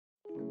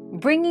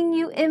bringing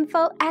you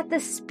info at the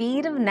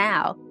speed of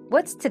now.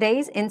 What's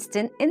today's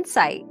instant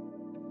insight?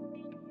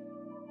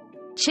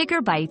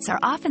 Chigger bites are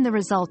often the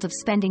result of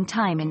spending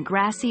time in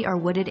grassy or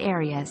wooded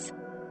areas.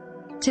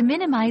 To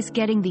minimize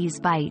getting these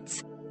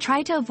bites,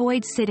 try to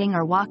avoid sitting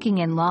or walking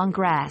in long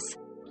grass,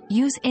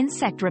 use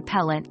insect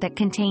repellent that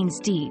contains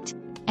DEET,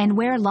 and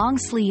wear long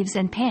sleeves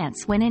and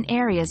pants when in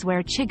areas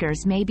where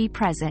chiggers may be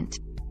present.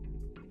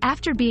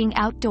 After being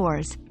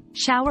outdoors,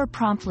 shower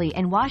promptly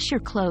and wash your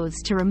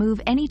clothes to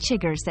remove any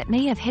chiggers that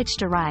may have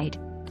hitched a ride.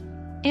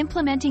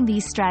 Implementing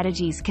these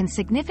strategies can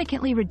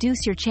significantly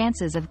reduce your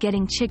chances of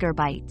getting chigger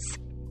bites.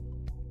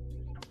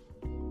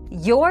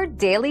 Your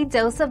daily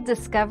dose of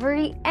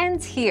discovery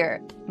ends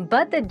here,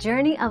 but the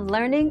journey of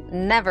learning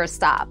never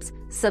stops.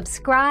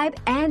 Subscribe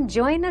and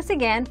join us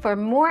again for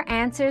more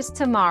answers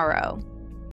tomorrow.